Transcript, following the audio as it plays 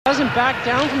doesn't back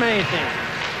down from anything.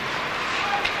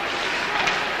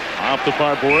 Off the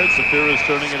far boards, Zafira is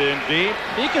turning it in deep.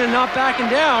 Speaking of not backing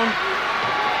down,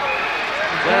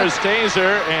 there's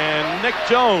Stayzer and Nick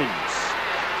Jones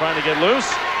trying to get loose.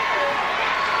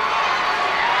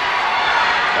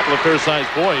 Couple of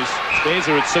fair-sized boys.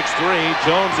 Stayzer at 6'3",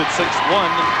 Jones at 6'1".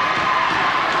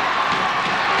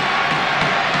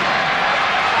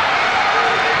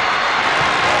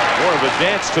 More of a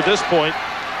dance to this point.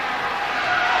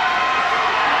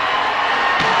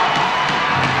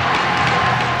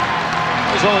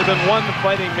 There's only been one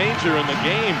fighting major in the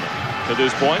game to this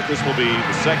point. This will be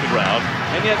the second round,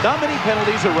 and yet not many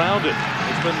penalties around it.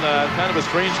 It's been kind of a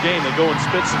strange game. They go in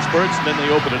spits and spurts, and then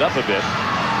they open it up a bit.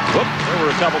 Whoop, there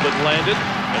were a couple that landed,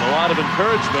 and a lot of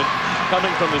encouragement coming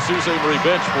from the Sault Ste. Marie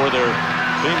bench for their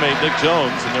teammate Nick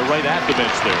Jones, and they're right at the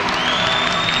bench there.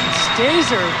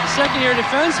 Stayzer, the second-year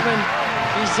defenseman,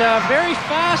 he's very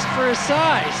fast for his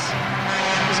size.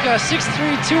 He's got a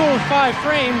 6'3", 205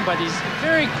 frame, but he's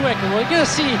very quick, and we're going to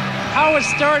see how it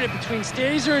started between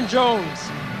Stayzer and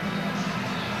Jones.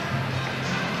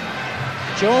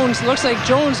 Jones, looks like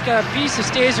Jones got a piece of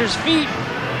Stayzer's feet.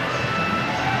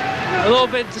 A little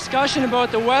bit of discussion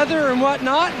about the weather and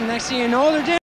whatnot, and next thing you know, they're down.